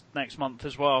that next month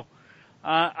as well.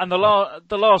 And the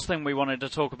last thing we wanted to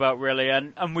talk about really,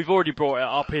 and we've already brought it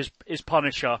up, is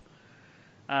Punisher.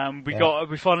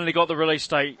 We finally got the release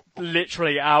date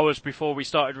literally hours before we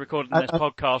started recording this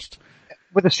podcast.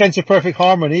 With a sense of perfect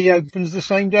harmony, it opens the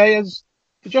same day as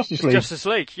the Justice League. Justice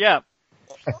League, yeah.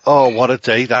 Oh, what a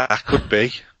day that could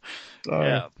be.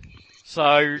 Yeah.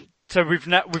 So we've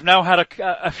now had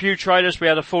a few trailers. We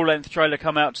had a full-length trailer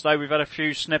come out today. We've had a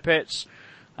few snippets.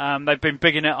 They've been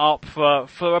bigging it up for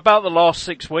about the last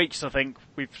 6 weeks, I think.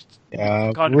 We've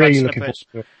kind of really had looking snippets.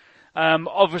 forward to it.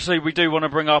 Obviously, we do want to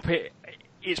bring up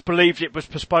it's believed it was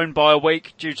postponed by a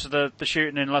week due to the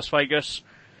shooting in Las Vegas.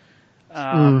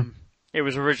 It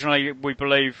was originally, we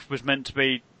believe, was meant to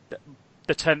be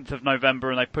the 10th of November,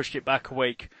 and they pushed it back a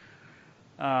week.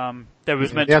 There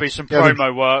was meant to be some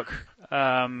promo work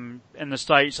in the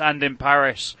States and in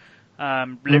Paris,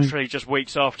 literally just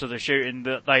weeks after the shooting,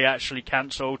 that they actually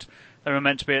cancelled. They were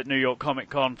meant to be at New York Comic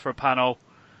Con for a panel.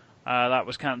 That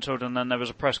was cancelled, and then there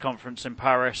was a press conference in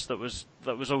Paris that was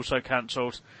also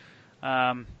cancelled.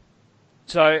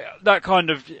 So that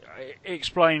kind of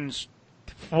explains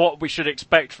what we should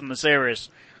expect from the series.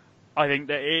 I think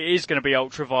that it is going to be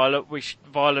ultra-violent. We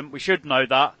should know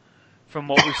that from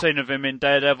what we've seen of him in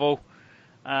Daredevil.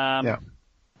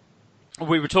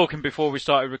 We were talking before we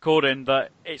started recording that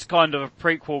it's kind of a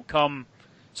prequel come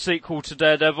sequel to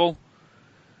Daredevil.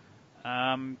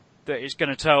 That is going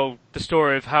to tell the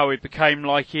story of how he became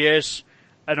like he is,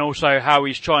 and also how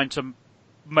he's trying to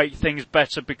make things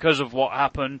better because of what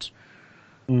happened.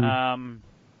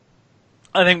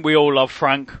 I think we all love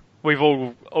Frank. We've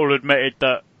all admitted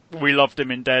that we loved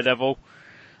him in Daredevil.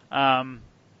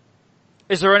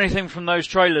 Is there anything from those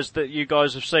trailers that you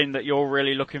guys have seen that you're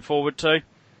really looking forward to?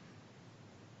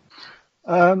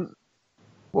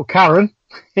 Well, Karen.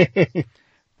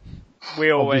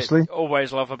 We always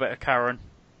love a bit of Karen.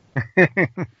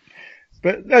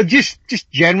 But just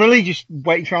generally, just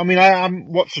waiting for. I mean, I haven't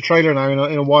watched the trailer now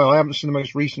in a while. I haven't seen the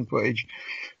most recent footage,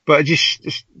 but I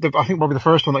think probably the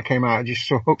first one that came out just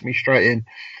so hooked me straight in.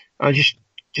 I just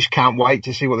can't wait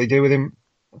to see what they do with him.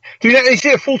 Is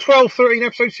it a full 12, 13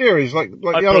 episode series like the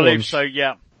other ones? I believe so.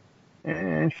 Yeah.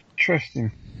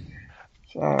 Interesting.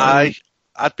 So,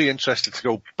 I'd be interested to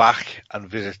go back and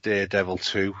visit Daredevil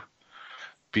 2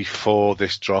 before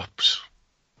this drops.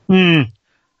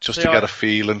 Just to get a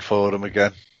feeling for him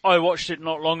again. I watched it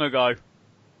not long ago,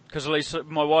 because at least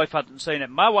my wife hadn't seen it.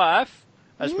 My wife,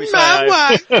 as we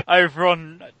say over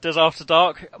on Does After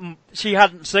Dark, she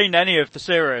hadn't seen any of the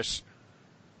series.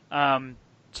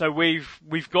 So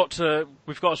we've got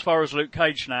as far as Luke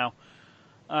Cage now.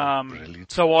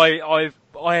 Brilliant. So I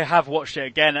have watched it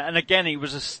again, and again he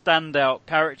was a standout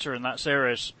character in that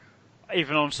series,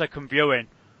 even on second viewing.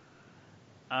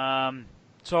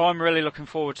 So I'm really looking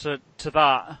forward to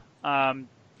that,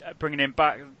 bringing him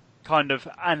back, kind of,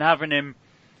 and having him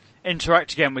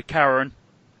interact again with Karen,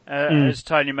 as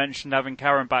Tony mentioned, having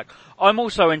Karen back. I'm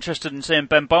also interested in seeing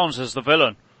Ben Barnes as the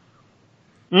villain.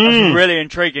 That's really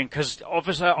intriguing, because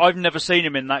obviously I've never seen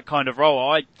him in that kind of role.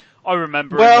 I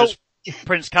remember him as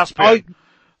Prince Caspian.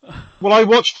 I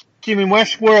watched him in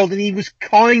Westworld, and he was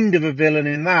kind of a villain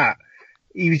in that.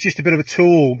 He was just a bit of a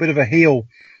tool, a bit of a heel.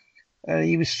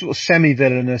 He was sort of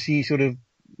semi-villainous. He sort of,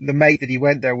 the mate that he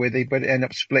went there with, but ended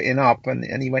up splitting up,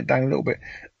 and he went down a little bit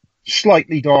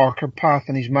slightly darker path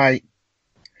than his mate.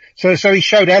 So he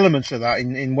showed elements of that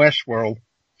in Westworld.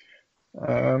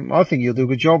 I think he'll do a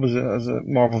good job as a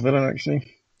Marvel villain,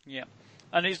 actually. Yeah.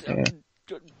 And he's,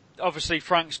 obviously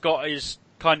Frank's got his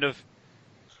kind of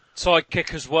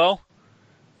sidekick as well.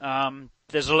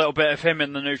 There's a little bit of him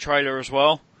in the new trailer as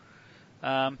well.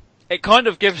 It kind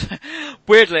of gives,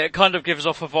 weirdly, it kind of gives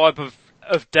off a vibe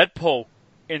of Deadpool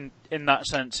in that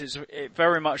sense. It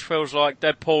very much feels like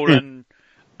Deadpool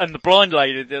and the blind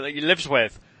lady that he lives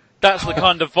with. That's the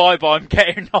kind of vibe I'm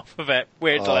getting off of it,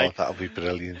 weirdly. Oh, that'll be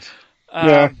brilliant.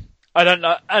 Yeah. I don't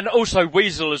know. And also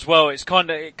Weasel as well. It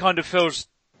kind of feels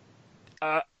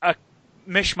a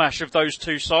mishmash of those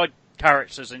two side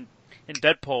characters in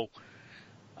Deadpool.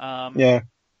 Yeah.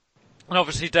 And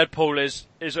obviously Deadpool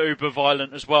is uber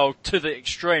violent as well, to the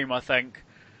extreme, I think.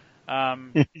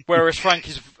 Whereas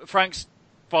Frank's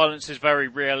violence is very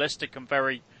realistic and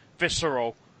very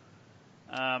visceral.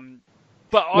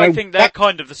 But I think they're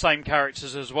kind of the same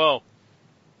characters as well.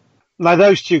 Now,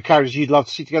 those two characters you'd love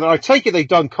to see together. I take it they've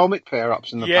done comic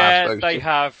pair-ups in the past. Yeah, they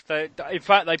have. In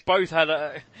fact, they both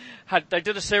they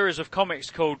did a series of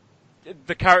comics called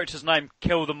the character's name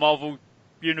Kill the Marvel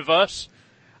Universe,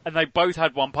 and they both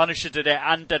had one. Punisher did it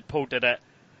and Deadpool did it.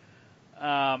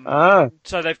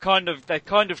 So they've kind of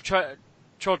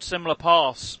trod similar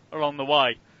paths along the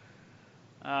way.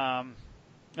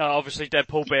 Obviously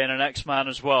Deadpool being an X-Man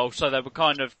as well, so they were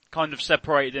kind of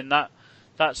separated in that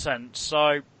sense.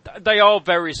 So they are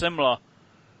very similar.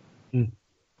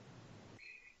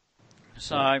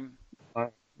 So I'm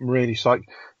really psyched.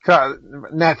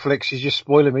 Netflix is just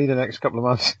spoiling me the next couple of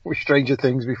months with Stranger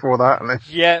Things before that. And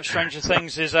yeah, Stranger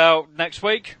Things is out next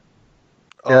week.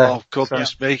 Oh,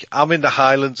 goodness me. I'm in the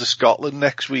Highlands of Scotland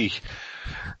next week,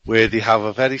 where they have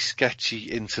a very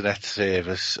sketchy internet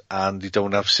service and they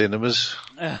don't have cinemas.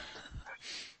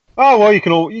 Oh, well,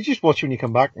 you just watch when you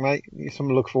come back, mate. It's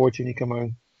something to look forward to when you come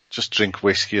home. Just drink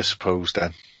whiskey, I suppose,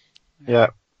 then. Yeah.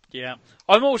 Yeah.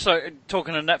 I'm also,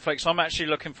 talking to Netflix, I'm actually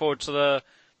looking forward to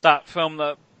that film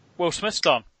that Will Smith's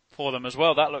done for them as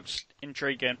well. That looks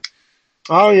intriguing.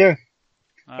 Oh, yeah.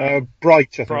 Bright,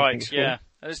 I think. Bright, yeah.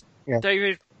 Yeah.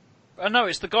 David, I know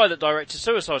it's the guy that directed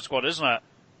Suicide Squad, isn't it?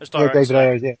 As Yeah, director. David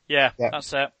Ayers, yeah. Yeah,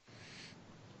 that's it.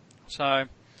 So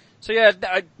yeah,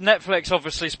 Netflix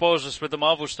obviously spoils us with the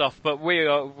Marvel stuff, but we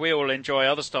all enjoy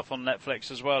other stuff on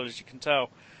Netflix as well, as you can tell.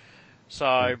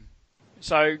 So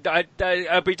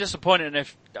I'd be disappointed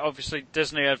if, obviously,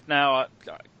 Disney have now,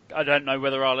 I don't know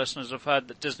whether our listeners have heard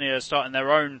that Disney are starting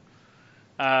their own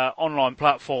online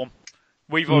platform.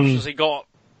 We've obviously got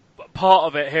part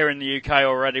of it here in the UK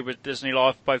already with Disney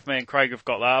Life. Both me and Craig have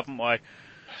got that, haven't we?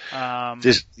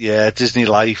 Disney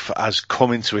Life has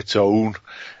come into its own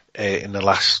in the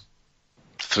last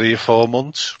 3 or 4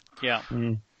 months. Yeah.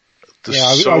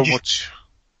 There's much.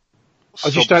 I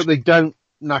just hope they don't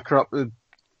knacker up the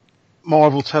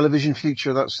Marvel television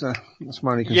future. That's my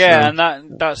only concern. Yeah,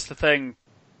 and that's the thing.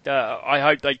 I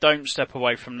hope they don't step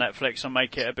away from Netflix and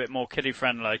make it a bit more kiddie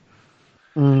friendly.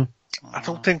 I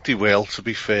don't think they will, to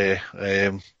be fair.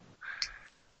 I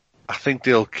think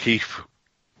they'll keep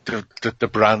the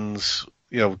brands,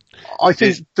 I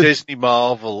think Disney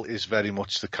Marvel is very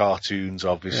much the cartoons,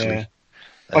 obviously. Yeah.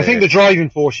 I think the driving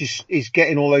force is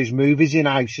getting all those movies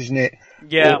in-house, isn't it?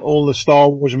 Yeah. All the Star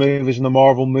Wars movies and the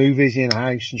Marvel movies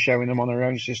in-house and showing them on their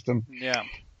own system. Yeah.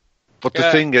 But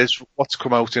the thing is, what's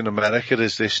come out in America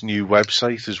is this new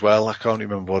website as well. I can't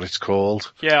remember what it's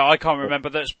called. Yeah, I can't remember.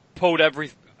 That's pulled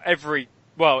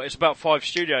well, it's about 5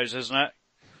 studios, isn't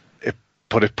it?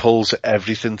 But it pulls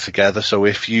everything together. So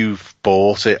if you've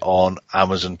bought it on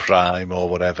Amazon Prime or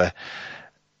whatever,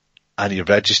 and you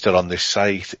register on this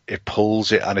site, it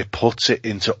pulls it and it puts it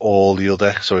into all the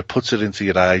other. So it puts it into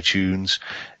your iTunes,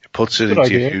 it puts it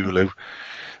into your Hulu.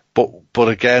 But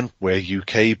again, we're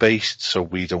UK based, so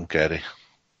we don't get it.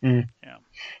 Yeah.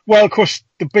 Well, of course,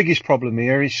 the biggest problem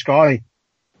here is Sky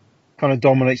kind of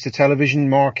dominates the television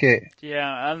market.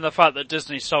 Yeah, and the fact that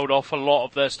Disney sold off a lot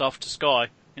of their stuff to Sky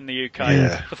in the UK.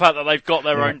 Yeah. The fact that they've got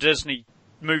their own Disney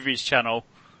movies channel.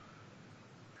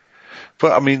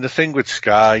 But I mean, the thing with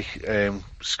Sky,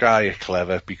 Sky are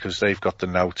clever because they've got the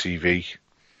Now TV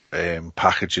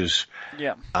packages,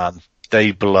 and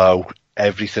they blow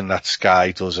everything that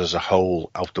Sky does as a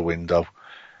whole out the window.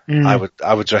 I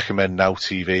would recommend Now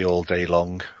TV all day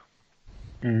long.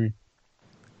 For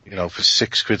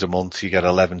 £6 a month, you get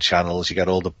 11 channels, you get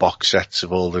all the box sets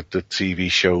of all the TV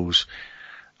shows.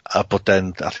 But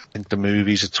then I think the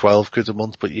movies are £12 a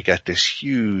month, but you get this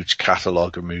huge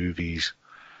catalogue of movies.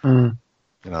 And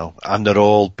they're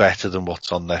all better than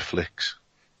what's on Netflix.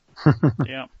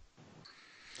 Yeah.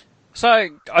 So,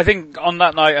 I think on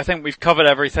that note, I think we've covered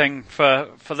everything for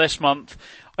this month.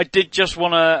 I did just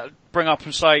want to bring up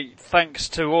and say thanks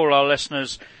to all our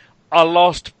listeners. Our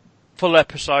last full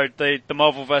episode, the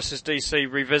Marvel vs.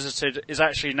 DC Revisited, is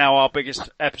actually now our biggest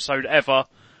episode ever.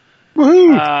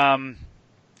 Woohoo!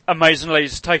 Amazingly,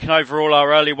 it's taken over all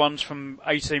our early ones from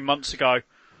 18 months ago.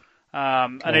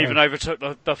 And even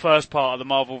overtook the first part of the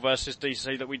Marvel vs.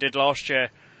 DC that we did last year.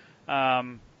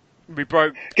 We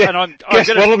broke, Guess, and I'm guess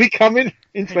gonna, what'll be coming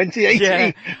in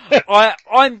 2018? yeah,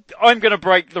 I'm going to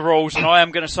break the rules, and I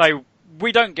am going to say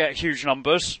we don't get huge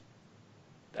numbers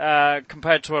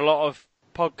compared to a lot of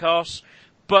podcasts,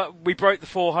 but we broke the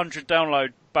 400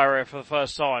 download barrier for the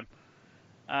first time,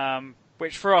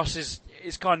 which for us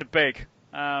is kind of big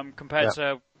compared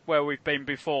to where we've been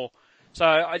before. So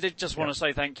I did just want to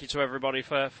say thank you to everybody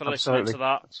for listening to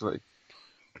that. Absolutely.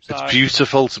 So, it's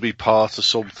beautiful to be part of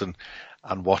something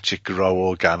and watch it grow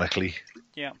organically.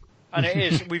 Yeah, and it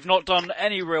is. We've not done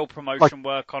any real promotion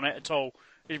work on it at all.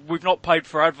 We've not paid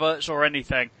for adverts or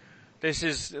anything. This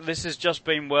has just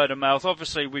been word of mouth.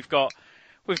 Obviously, we've got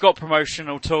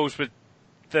promotional tools with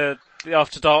the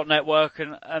After Dark network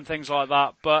and things like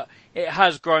that, but it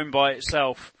has grown by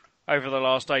itself over the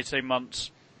last 18 months.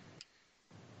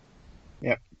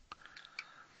 Yep.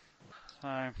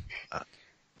 So.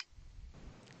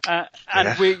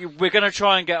 And we're going to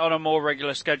try and get on a more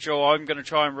regular schedule. I'm going to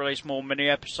try and release more mini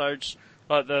episodes,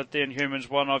 like the Inhumans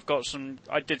one.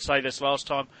 I did say this last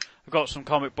time, I've got some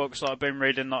comic books that I've been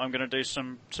reading that I'm going to do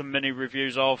some mini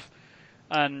reviews of.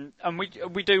 And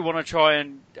we do want to try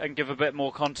and give a bit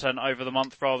more content over the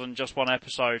month rather than just one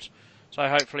episode. So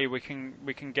hopefully we can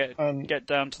get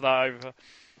down to that over.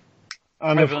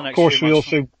 And over of course, we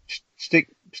also stick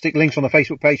links on the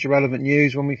Facebook page to relevant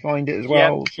news when we find it as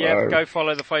well. Yeah, go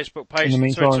follow the Facebook page,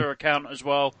 the Twitter account as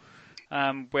well.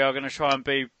 We are going to try and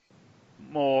be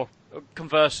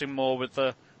conversing more with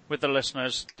the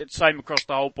listeners. It's the same across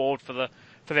the whole board for the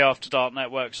After Dark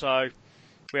network. So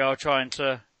we are trying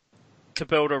to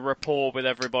build a rapport with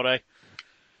everybody.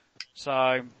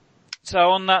 So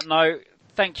on that note,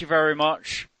 thank you very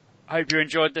much. I hope you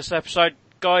enjoyed this episode.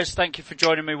 Guys, thank you for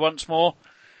joining me once more.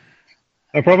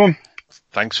 No problem.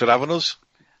 Thanks for having us.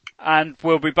 And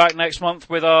we'll be back next month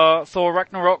with our Thor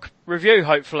Ragnarok review,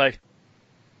 hopefully.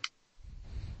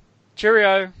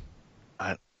 Cheerio.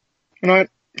 Good night.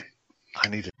 I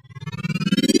need it.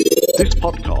 This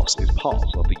podcast is part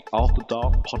of the After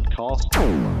Dark Podcast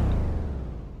Network.